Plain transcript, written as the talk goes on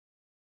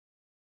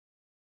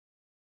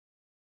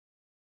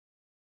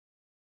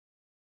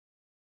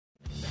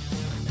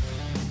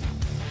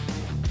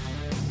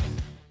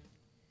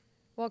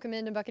Welcome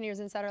into Buccaneers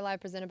Insider Live,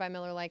 presented by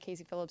Miller Lite.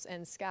 Casey Phillips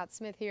and Scott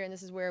Smith here, and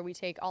this is where we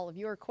take all of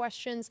your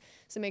questions.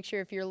 So make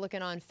sure if you're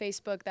looking on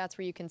Facebook, that's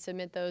where you can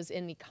submit those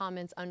in the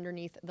comments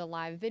underneath the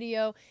live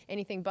video.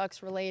 Anything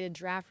Bucs related,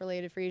 draft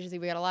related, free agency.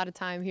 We got a lot of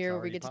time here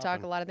where we get to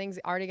talk a lot of things.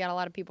 Already got a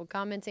lot of people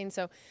commenting,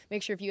 so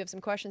make sure if you have some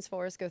questions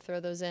for us, go throw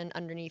those in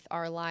underneath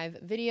our live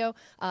video.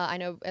 I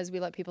know as we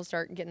let people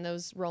start getting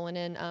those rolling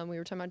in, we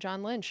were talking about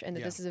John Lynch, and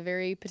that this is a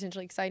very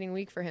potentially exciting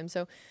week for him.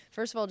 So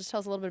first of all, just tell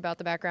us a little bit about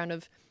the background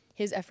of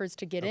his efforts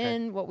to get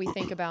in, what we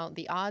think about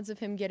the odds of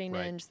him getting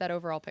in, just that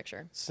overall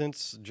picture.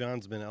 Since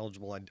John's been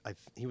eligible,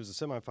 he was a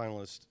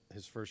semifinalist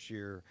his first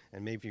year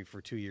and maybe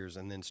for 2 years.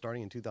 And then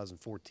starting in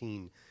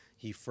 2014,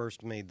 he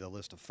first made the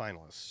list of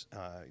finalists,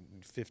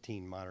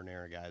 15 modern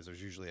era guys.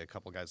 There's usually a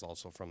couple guys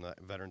also from the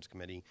Veterans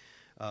Committee.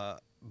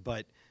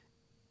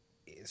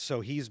 So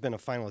he's been a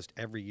finalist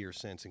every year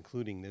since,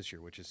 including this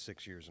year, which is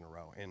 6 years in a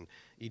row. And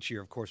each year,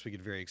 of course, we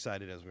get very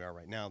excited, as we are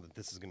right now, that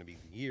this is going to be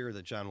the year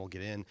that John will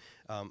get in.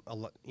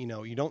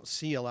 You don't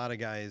see a lot of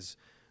guys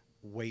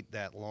wait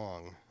that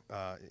long.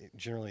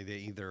 Generally, they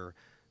either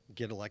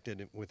get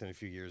elected within a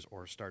few years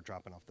or start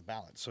dropping off the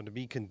ballot. So to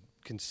be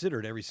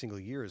considered every single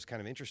year is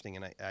kind of interesting.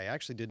 And I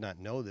actually did not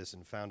know this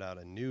and found out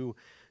a new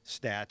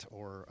stat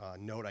or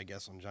note, I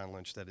guess, on John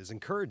Lynch that is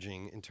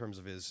encouraging in terms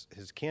of his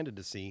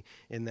candidacy,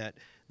 in that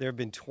there have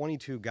been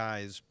 22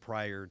 guys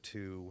prior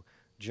to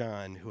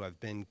John who have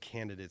been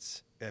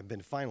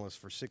finalists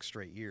for 6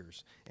 straight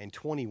years, and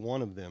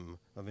 21 of them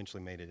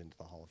eventually made it into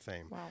the Hall of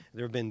Fame. Wow.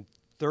 There have been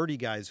 30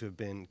 guys who have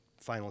been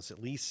finalists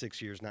at least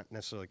 6 years, not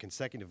necessarily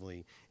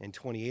consecutively, and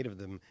 28 of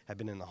them have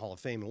been in the Hall of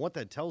Fame. And what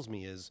that tells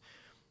me is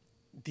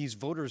these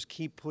voters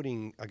keep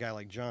putting a guy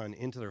like John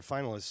into their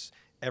finalists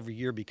every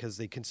year because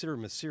they consider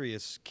him a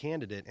serious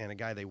candidate and a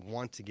guy they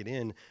want to get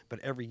in. But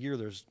every year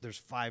there's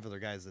 5 other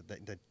guys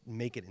that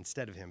make it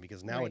instead of him,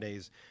 because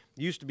nowadays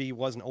used to be it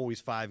wasn't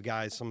always 5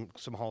 guys.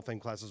 Some Hall of Fame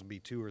classes would be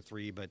 2 or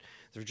 3, but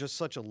there's just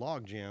such a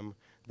logjam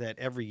that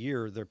every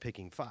year they're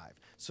picking 5.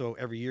 So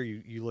every year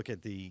you look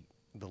at the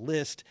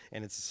list,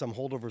 and it's some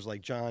holdovers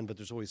like John, but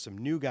there's always some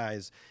new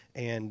guys,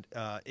 and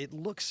it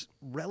looks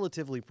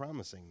relatively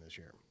promising this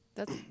year.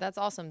 That's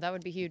awesome. That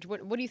would be huge.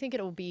 What do you think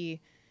it'll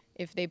be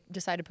if they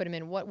decide to put him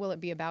in? What will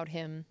it be about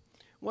him?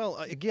 Well,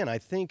 again, I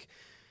think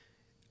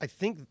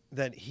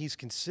that he's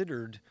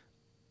considered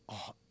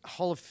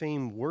Hall of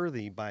Fame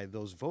worthy by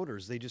those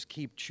voters. They just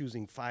keep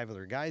choosing 5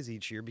 other guys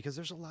each year because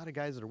there's a lot of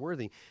guys that are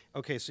worthy.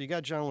 Okay, so you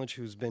got John Lynch,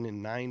 who's been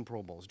in 9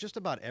 Pro Bowls. Just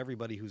about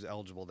everybody who's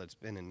eligible that's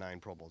been in 9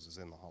 Pro Bowls is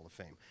in the Hall of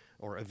Fame,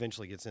 or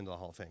eventually gets into the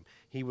Hall of Fame.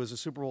 He was a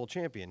Super Bowl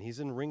champion. He's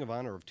in Ring of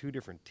Honor of 2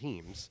 different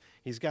teams.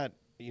 He's got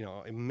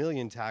a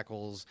million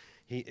tackles.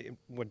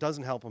 What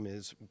doesn't help him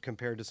is,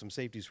 compared to some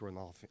safeties who are in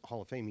the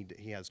Hall of Fame,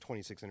 he has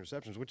 26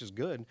 interceptions, which is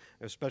good,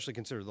 especially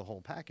considered the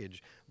whole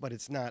package. But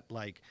it's not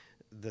like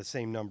the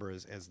same number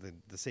as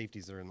the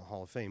safeties that are in the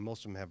Hall of Fame.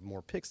 Most of them have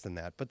more picks than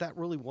that. But that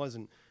really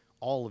wasn't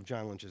all of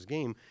John Lynch's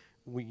game.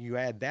 You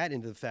add that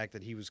into the fact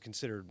that he was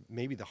considered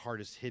maybe the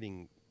hardest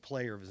hitting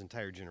player of his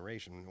entire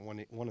generation.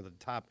 One of the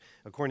top,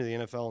 according to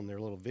the NFL and their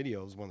little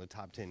videos, one of the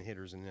top 10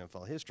 hitters in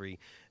NFL history.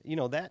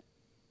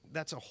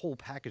 That's a whole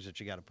package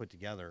that you got to put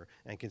together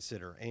and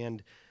consider.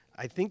 And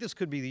I think this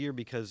could be the year,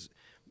 because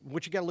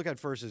what you got to look at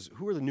first is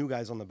who are the new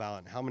guys on the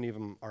ballot, and how many of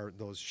them are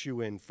those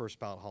shoe-in first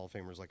ballot Hall of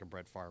Famers like a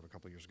Brett Favre a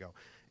couple years ago.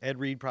 Ed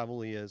Reed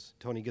probably is.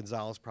 Tony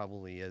Gonzalez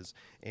probably is.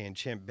 And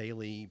Champ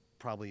Bailey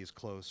probably is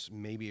close.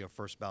 Maybe a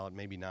first ballot,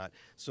 maybe not.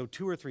 So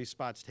 2 or 3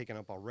 spots taken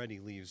up already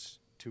leaves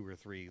 2 or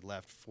 3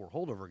 left for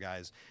holdover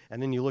guys.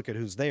 And then you look at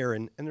who's there,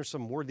 and there's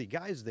some worthy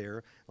guys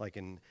there, like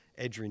an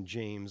Edgerrin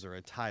James or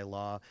a Ty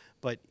Law,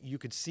 but you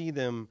could see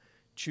them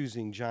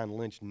choosing John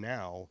Lynch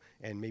now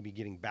and maybe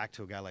getting back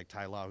to a guy like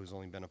Ty Law, who's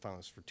only been a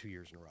finalist for 2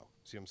 years in a row.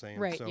 See what I'm saying?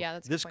 Right, so yeah,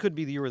 that's a this good point. could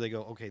be the year where they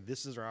go, okay,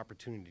 this is our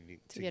opportunity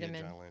to get him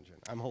in. John Lynch in.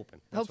 I'm hoping.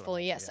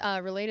 Hopefully, yes. Yeah.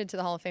 Related to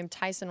the Hall of Fame,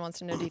 Tyson wants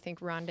to know, do you think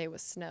Rondé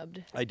was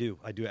snubbed? I do,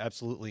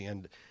 absolutely.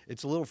 And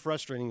it's a little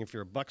frustrating if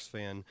you're a Bucs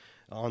fan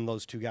on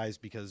those 2 guys,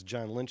 because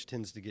John Lynch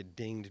tends to get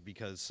dinged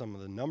because some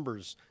of the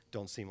numbers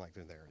don't seem like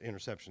they're there.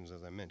 Interceptions,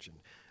 as I mentioned.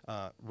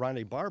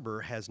 Rondé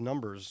Barber has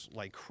numbers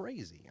like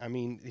crazy. I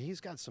mean,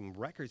 he's got some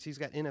records. He's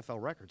got NFL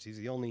records. He's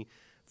the only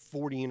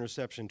 40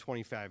 interception,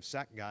 25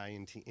 sack guy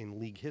in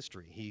league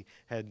history. He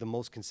had the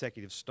most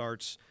consecutive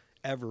starts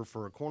ever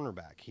for a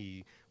cornerback.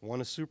 He won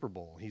a Super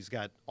Bowl. He's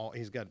got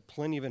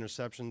plenty of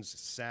interceptions,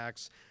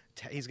 sacks.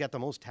 He's got the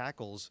most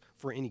tackles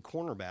for any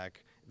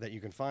cornerback that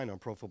you can find on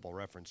Pro Football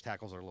Reference.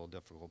 Tackles are a little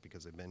difficult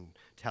because they've been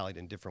tallied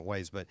in different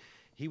ways, but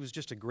he was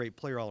just a great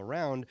player all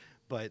around.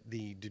 But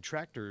the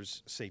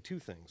detractors say 2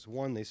 things.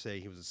 One, they say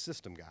he was a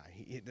system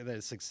guy, that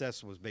his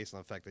success was based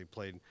on the fact that he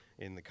played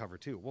in the cover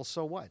 2. Well,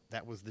 so what?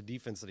 That was the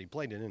defense that he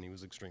played in, and he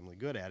was extremely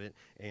good at it,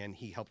 and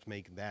he helped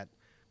make that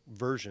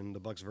version, the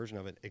Bucs version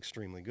of it,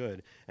 extremely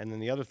good. And then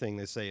the other thing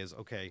they say is,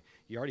 okay,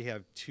 you already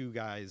have 2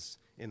 guys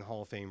in the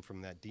Hall of Fame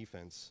from that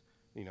defense,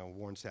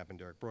 Warren Sapp and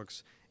Derek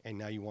Brooks, and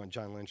now you want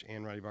John Lynch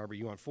and Rondé Barber.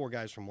 You want 4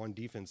 guys from one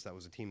defense that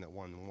was a team that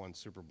won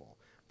Super Bowl.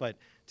 But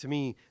to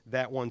me,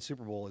 that one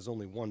Super Bowl is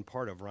only one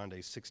part of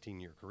Rondé's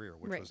 16-year career,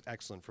 which Right. was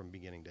excellent from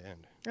beginning to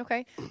end.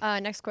 Okay.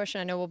 Next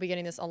question. I know we'll be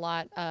getting this a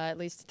lot, at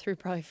least through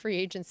probably free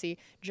agency.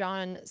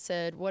 John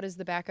said, what is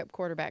the backup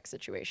quarterback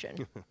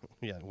situation?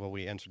 Yeah, well,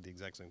 we answered the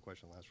exact same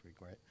question last week,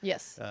 right?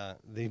 Yes.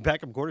 The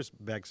backup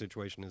quarterback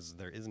situation is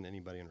there isn't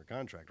anybody under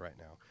contract right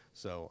now.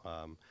 So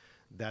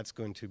that's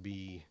going to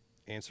be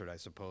answered, I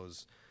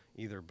suppose,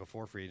 either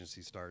before free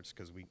agency starts,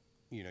 because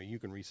you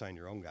can re-sign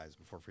your own guys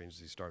before free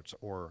agency starts,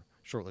 or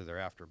shortly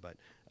thereafter. But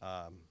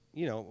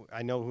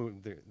I know who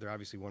they're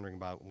obviously wondering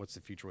about what's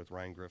the future with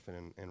Ryan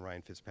Griffin and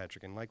Ryan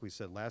Fitzpatrick. And like we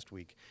said last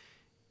week,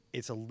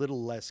 it's a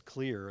little less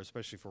clear,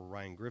 especially for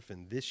Ryan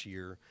Griffin this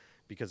year,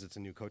 because it's a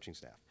new coaching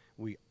staff.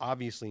 We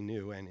obviously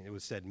knew, and it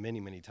was said many,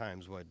 many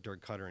times, what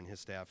Dirk Cutter and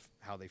his staff,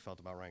 how they felt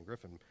about Ryan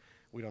Griffin.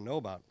 We don't know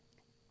about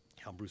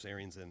how Bruce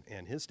Arians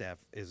and his staff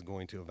is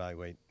going to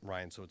evaluate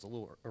Ryan, so it's a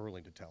little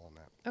early to tell on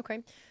that.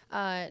 Okay.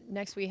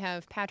 Next, we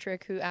have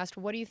Patrick, who asked,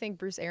 what do you think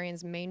Bruce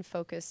Arians' main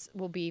focus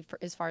will be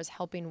as far as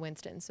helping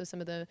Winston? So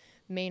some of the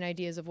main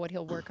ideas of what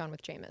he'll work on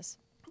with Jameis.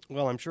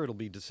 Well, I'm sure it'll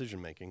be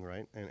decision-making,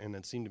 right? And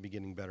it seemed to be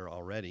getting better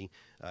already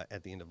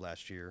at the end of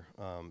last year.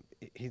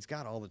 He's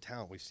got all the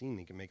talent we've seen.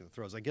 He can make the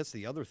throws. I guess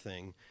the other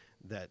thing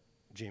that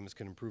Jameis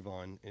can improve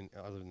on,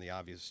 other than the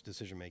obvious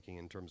decision-making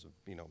in terms of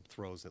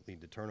throws that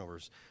lead to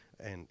turnovers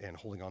and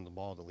holding on the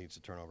ball that leads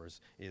to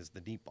turnovers, is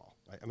the deep ball.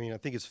 I mean, I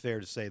think it's fair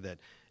to say that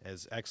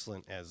as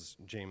excellent as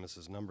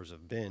Jameis's numbers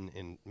have been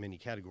in many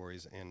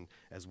categories, and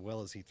as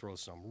well as he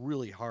throws some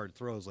really hard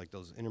throws like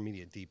those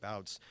intermediate deep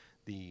outs,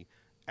 the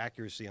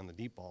accuracy on the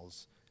deep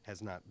balls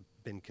has not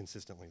been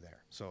consistently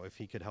there. So if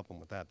he could help him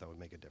with that, that would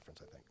make a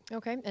difference, I think.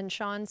 Okay. And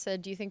Sean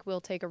said, do you think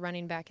we'll take a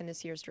running back in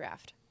this year's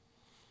draft?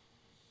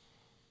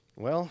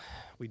 Well,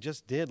 we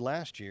just did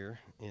last year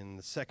in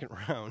the second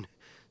round,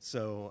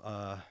 so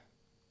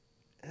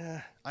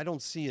I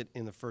don't see it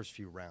in the first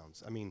few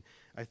rounds. I mean,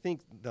 I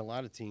think that a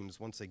lot of teams,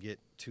 once they get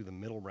to the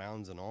middle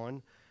rounds and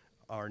on,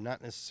 are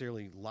not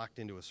necessarily locked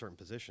into a certain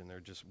position. They're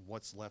just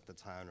what's left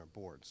that's high on our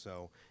board.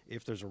 So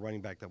if there's a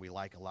running back that we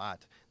like a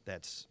lot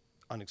that's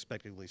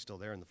unexpectedly still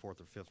there in the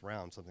fourth or fifth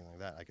round, something like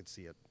that, I could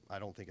see it. I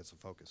don't think it's a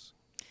focus.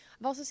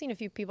 I've also seen a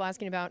few people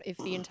asking about if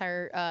the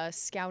entire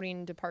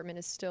scouting department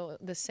is still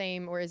the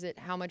same, or is it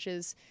how much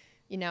is,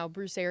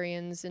 Bruce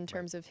Arians in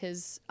terms of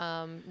his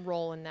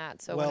role in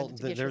that. So well,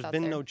 there's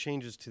been no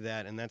changes to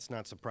that, and that's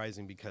not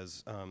surprising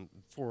because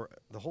for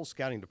the whole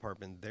scouting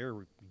department,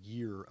 their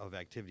year of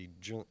activity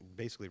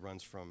basically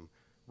runs from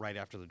right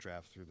after the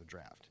draft through the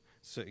draft.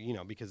 So,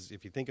 because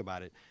if you think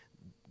about it,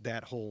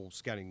 that whole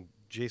scouting,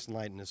 Jason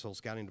Light and his whole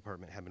scouting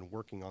department have been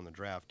working on the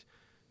draft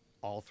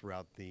all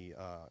throughout the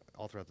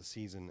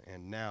season,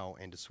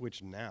 and to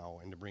switch now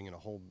and to bring in a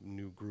whole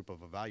new group of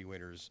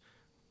evaluators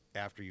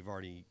after you've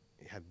already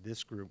had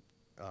this group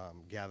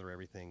gather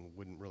everything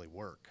wouldn't really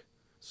work.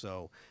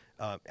 So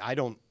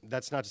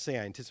that's not to say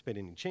I anticipate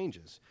any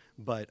changes,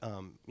 but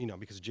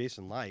because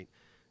Jason Light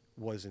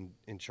was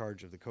in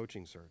charge of the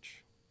coaching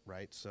search,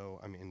 right? So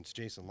I mean, it's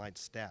Jason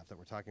Light's staff that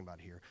we're talking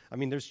about here. I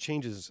mean, there's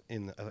changes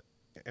in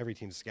every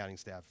team's scouting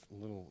staff, a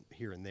little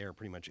here and there,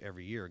 pretty much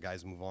every year.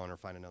 Guys move on or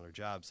find another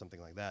job, something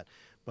like that.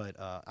 But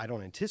I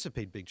don't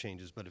anticipate big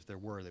changes, but if there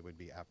were, they would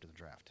be after the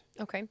draft.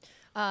 Okay.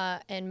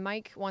 And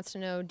Mike wants to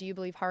know, do you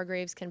believe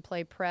Hargraves can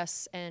play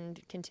press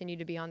and continue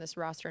to be on this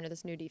roster under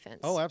this new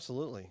defense? Oh,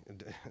 absolutely.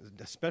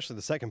 Especially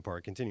the second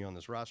part, continue on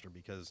this roster,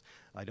 because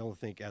I don't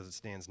think as it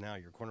stands now,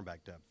 your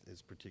cornerback depth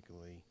is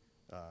particularly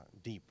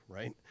deep,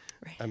 right?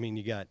 I mean,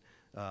 you got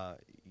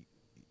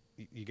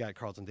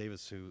Carlton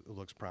Davis, who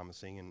looks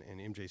promising, and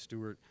MJ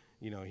Stewart,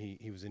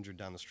 he was injured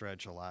down the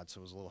stretch a lot, so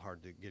it was a little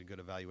hard to get a good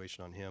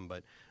evaluation on him.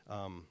 But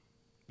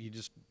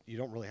you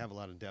don't really have a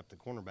lot of depth at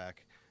cornerback,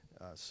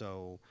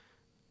 so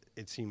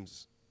it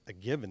seems a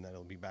given that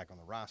he'll be back on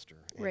the roster.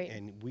 Right.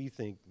 And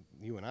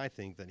you and I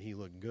think that he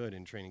looked good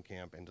in training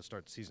camp and to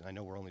start the season. I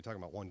know we're only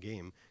talking about one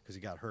game because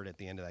he got hurt at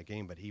the end of that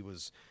game, but he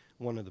was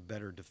one of the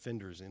better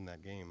defenders in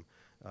that game.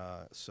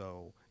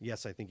 So,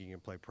 yes, I think he can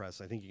play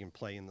press. I think he can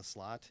play in the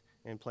slot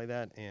and play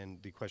that. And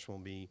the question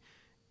will be,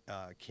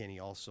 can he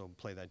also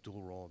play that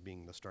dual role of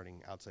being the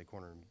starting outside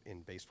corner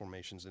in base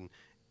formations? And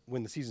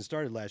when the season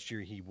started last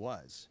year, he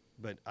was.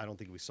 But I don't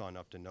think we saw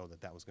enough to know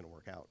that was going to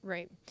work out.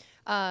 Right.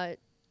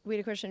 We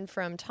had a question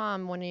from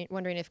Tom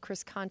wondering if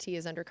Chris Conti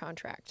is under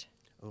contract.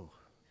 Oh.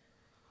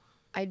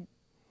 I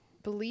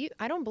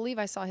don't believe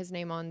I saw his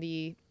name on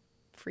the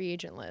free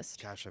agent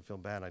list. Gosh, I feel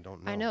bad. I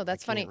don't know. I know,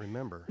 that's funny. I can't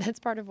remember. That's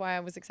part of why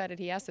I was excited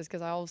he asked this,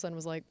 because I all of a sudden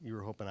was like, you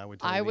were hoping I would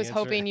tell you I the was answer?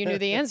 hoping you knew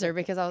the answer,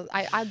 because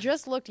I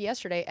just looked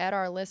yesterday at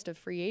our list of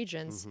free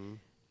agents. Mm-hmm.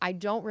 I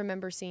don't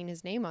remember seeing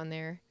his name on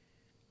there.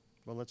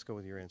 Well, let's go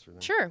with your answer then.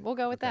 Sure, we'll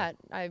go with Okay.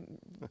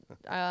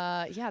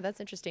 that. Yeah, that's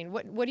interesting.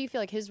 What do you feel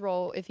like his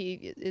role, if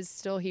he is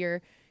still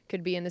here,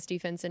 could be in this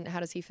defense, and how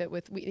does he fit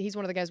with? He's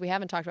one of the guys we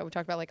haven't talked about. We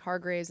talked about like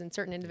Hargraves and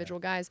certain individual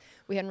guys.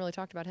 We hadn't really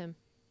talked about him.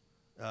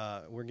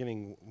 We're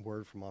getting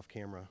word from off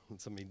camera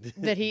that somebody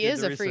That he did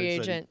is the a free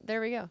research, agent.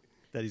 There we go.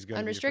 that he's going to be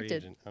a Unrestricted. free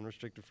agent.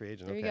 Unrestricted free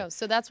agent. There Okay. you go.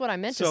 So that's what I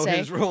meant to So say.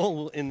 his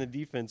role in the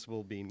defense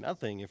will be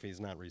nothing if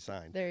he's not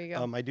re-signed. There you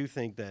go. I do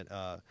think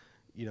that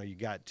you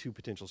got two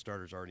potential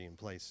starters already in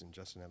place in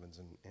Justin Evans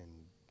and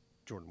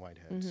Jordan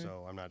Whitehead. Mm-hmm.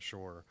 So I'm not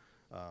sure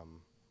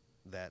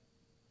that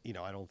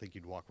I don't think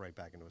you'd walk right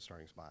back into a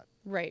starting spot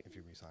Right. if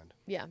you re-signed.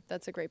 Yeah,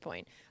 that's a great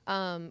point.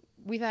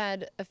 We've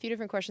had a few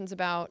different questions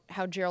about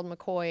how Gerald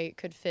McCoy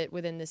could fit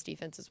within this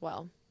defense as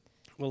well.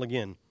 Well,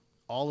 again,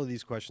 all of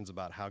these questions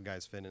about how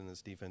guys fit in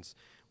this defense,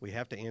 we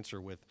have to answer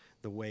with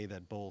the way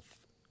that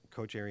both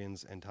Coach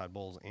Arians and Todd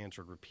Bowles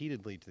answered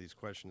repeatedly to these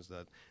questions,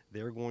 that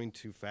they're going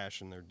to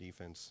fashion their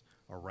defense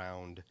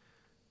around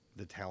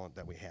the talent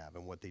that we have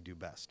and what they do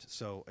best.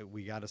 So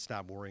we got to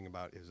stop worrying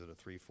about, is it a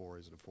 3-4,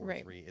 is it a 4-3?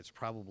 Right. It's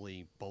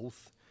probably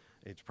both.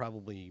 It's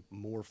probably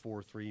more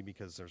 4-3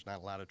 because there's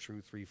not a lot of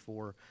true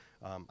 3-4.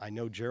 I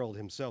know Gerald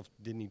himself,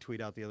 didn't he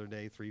tweet out the other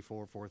day,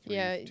 3-4, 4-3,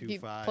 Yeah, 2-5, you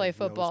play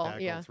football, nose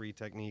tackle, yeah. 3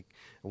 technique,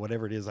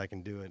 whatever it is, I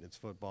can do it. It's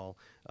football,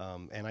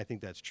 and I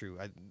think that's true.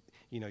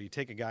 You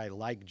take a guy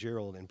like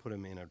Gerald and put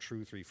him in a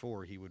true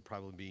 3-4, he would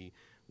probably be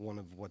one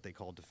of what they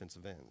call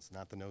defensive ends,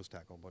 not the nose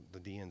tackle, but the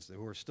D ends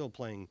who are still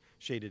playing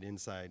shaded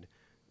inside,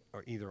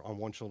 or either on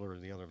one shoulder or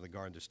the other of the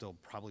guard. They're still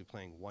probably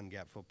playing one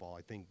gap football.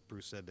 I think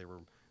Bruce said they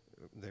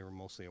were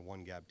mostly a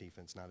one gap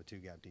defense, not a two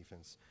gap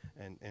defense,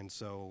 and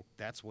so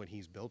that's what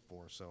he's built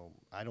for. So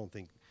I don't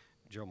think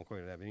Gerald McCoy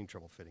would have any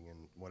trouble fitting in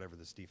whatever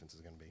this defense is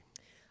going to be.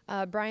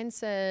 Brian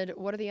said,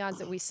 what are the odds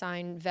that we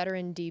sign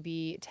veteran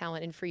DB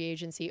talent in free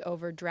agency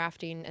over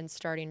drafting and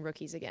starting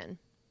rookies again?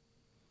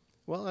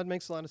 Well, that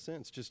makes a lot of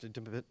sense. Just it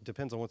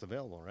depends on what's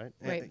available, right?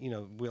 Right.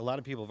 A lot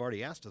of people have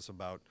already asked us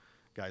about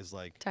guys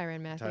like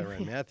Tyrann Mathieu.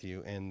 Tyrann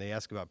Mathieu, and they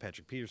ask about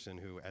Patrick Peterson,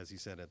 who, as he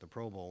said at the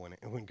Pro Bowl,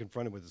 when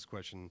confronted with this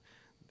question,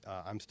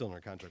 I'm still under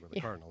contract with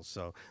the Cardinals,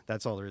 so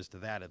that's all there is to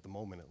that at the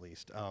moment, at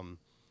least.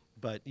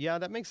 But yeah,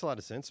 that makes a lot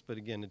of sense. But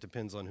again, it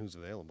depends on who's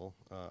available.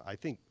 I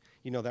think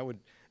that would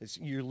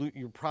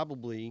you're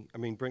probably. I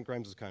mean, Brent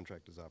Grimes'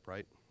 contract is up,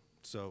 right?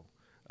 So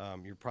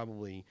you're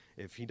probably,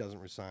 if he doesn't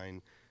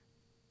resign,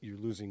 you're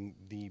losing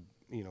the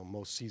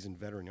most seasoned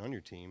veteran on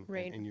your team.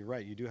 Right. And you're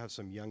right. You do have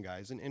some young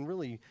guys, and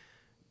really,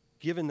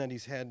 given that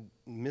he's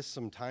missed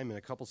some time in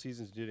a couple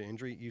seasons due to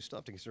injury, you still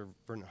have to consider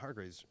Vernon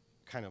Hargraves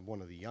kind of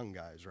one of the young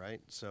guys,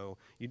 right? So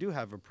you do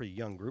have a pretty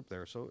young group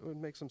there, so it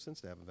would make some sense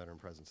to have a veteran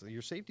presence.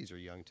 Your safeties are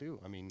young too.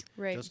 I mean,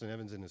 Right. Justin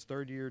Evans in his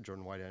third year,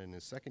 Jordan Whitehead in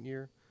his second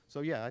year.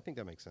 So yeah, I think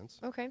that makes sense.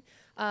 Okay.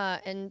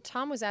 And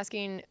Tom was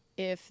asking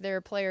if there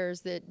are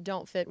players that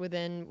don't fit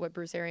within what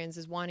Bruce Arians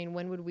is wanting,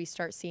 when would we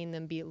start seeing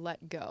them be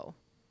let go?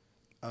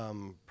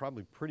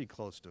 Probably pretty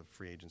close to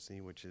free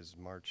agency, which is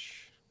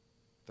March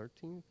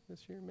 13th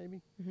this year,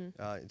 maybe.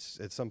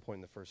 It's at some point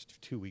in the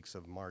first 2 weeks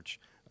of March.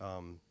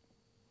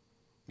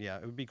 Yeah,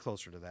 it would be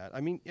closer to that.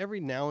 I mean, every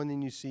now and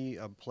then you see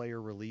a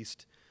player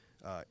released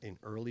in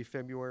early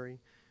February,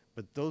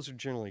 but those are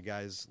generally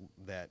guys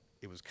that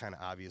it was kind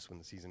of obvious when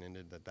the season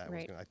ended that was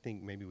Right. going to. I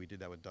think maybe we did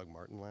that with Doug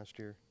Martin last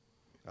year,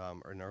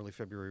 or an early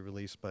February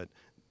release, but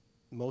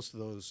most of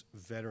those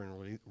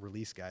veteran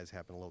release guys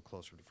happen a little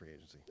closer to free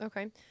agency.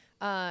 Okay.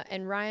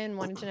 And Ryan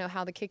wanted to know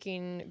how the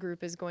kicking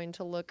group is going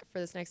to look for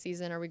this next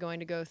season. Are we going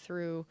to go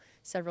through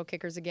several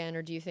kickers again,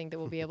 or do you think that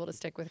we'll be able to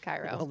stick with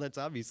Cairo? Well, that's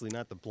obviously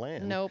not the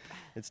plan. Nope.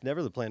 It's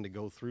never the plan to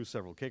go through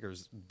several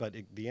kickers, but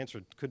the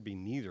answer could be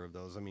neither of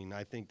those. I mean,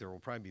 I think there will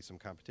probably be some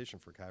competition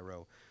for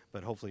Cairo,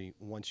 but hopefully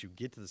once you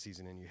get to the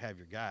season and you have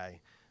your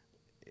guy,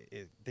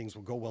 things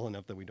will go well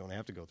enough that we don't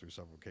have to go through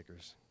several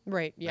kickers.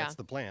 Right, yeah. That's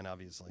the plan,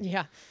 obviously.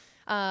 Yeah.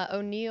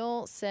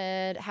 O'Neill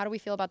said, how do we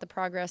feel about the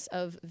progress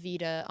of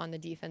Vita on the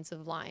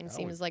defensive line?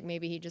 Seems like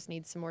maybe he just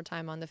needs some more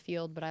time on the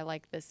field, but I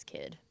like this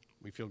kid.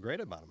 We feel great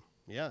about him.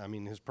 Yeah, I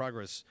mean, his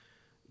progress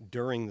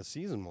during the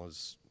season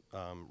was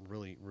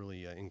really,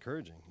 really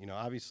encouraging.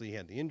 Obviously he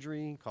had the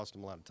injury, cost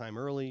him a lot of time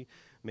early,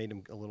 made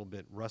him a little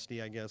bit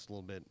rusty, I guess, a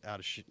little bit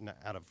out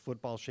of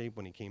football shape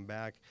when he came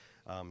back.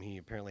 He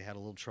apparently had a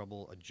little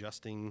trouble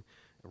adjusting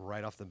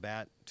right off the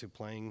bat to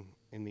playing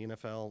in the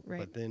NFL. Right.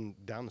 But then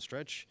down the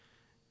stretch,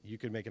 you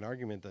could make an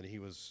argument that he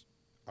was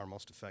our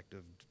most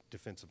effective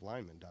defensive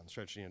lineman down the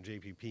stretch.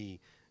 JPP,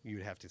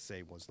 you'd have to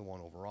say, was the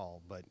one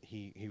overall, but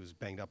he was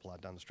banged up a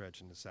lot down the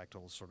stretch, and the sack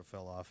totals sort of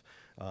fell off.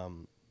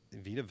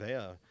 Vita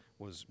Vea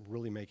was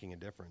really making a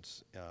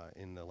difference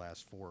in the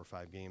last 4 or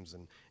 5 games,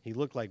 and he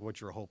looked like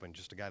what you're hoping,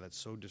 just a guy that's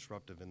so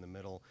disruptive in the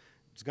middle.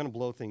 It's going to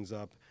blow things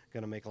up,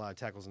 going to make a lot of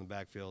tackles in the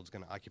backfield. It's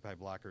going to occupy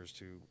blockers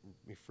to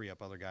free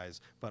up other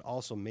guys, but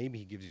also maybe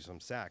he gives you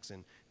some sacks.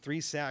 And 3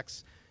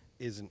 sacks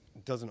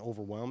doesn't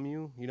overwhelm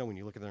you, when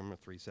you look at them at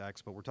 3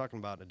 sacks, but we're talking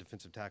about a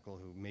defensive tackle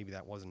who maybe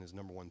that wasn't his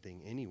number one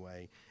thing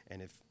anyway,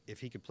 and if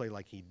he could play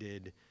like he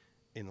did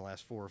in the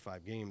last 4 or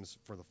 5 games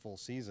for the full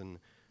season,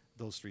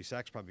 those 3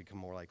 sacks probably become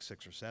more like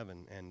 6 or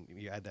 7, and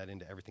you add that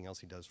into everything else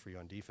he does for you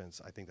on defense,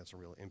 I think that's a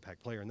real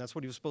impact player, and that's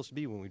what he was supposed to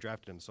be when we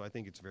drafted him, so I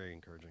think it's very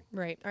encouraging.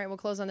 Right. All right, we'll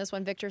close on this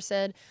one. Victor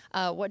said,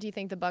 what do you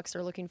think the Bucs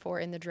are looking for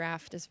in the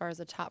draft as far as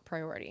a top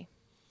priority?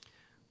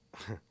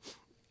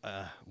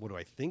 What do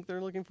I think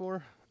they're looking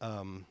for?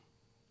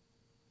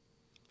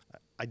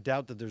 I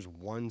doubt that there's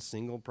one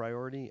single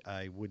priority.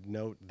 I would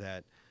note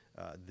that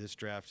this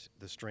draft,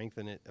 the strength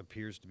in it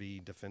appears to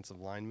be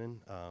defensive linemen.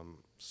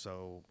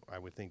 So I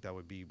would think that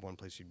would be one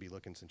place you'd be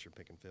looking since you're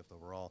picking 5th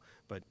overall.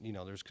 But,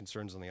 there's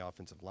concerns on the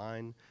offensive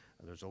line.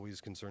 There's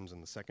always concerns in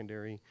the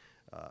secondary.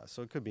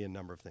 So it could be a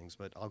number of things,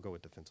 but I'll go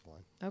with defensive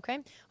line. Okay.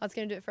 Well, that's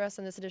going to do it for us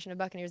on this edition of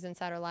Buccaneers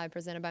Insider Live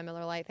presented by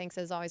Miller Lite. Thanks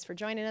as always for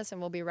joining us, and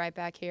we'll be right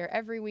back here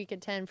every week at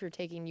 10 for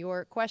taking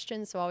your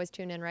questions. So always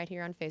tune in right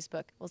here on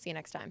Facebook. We'll see you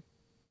next time.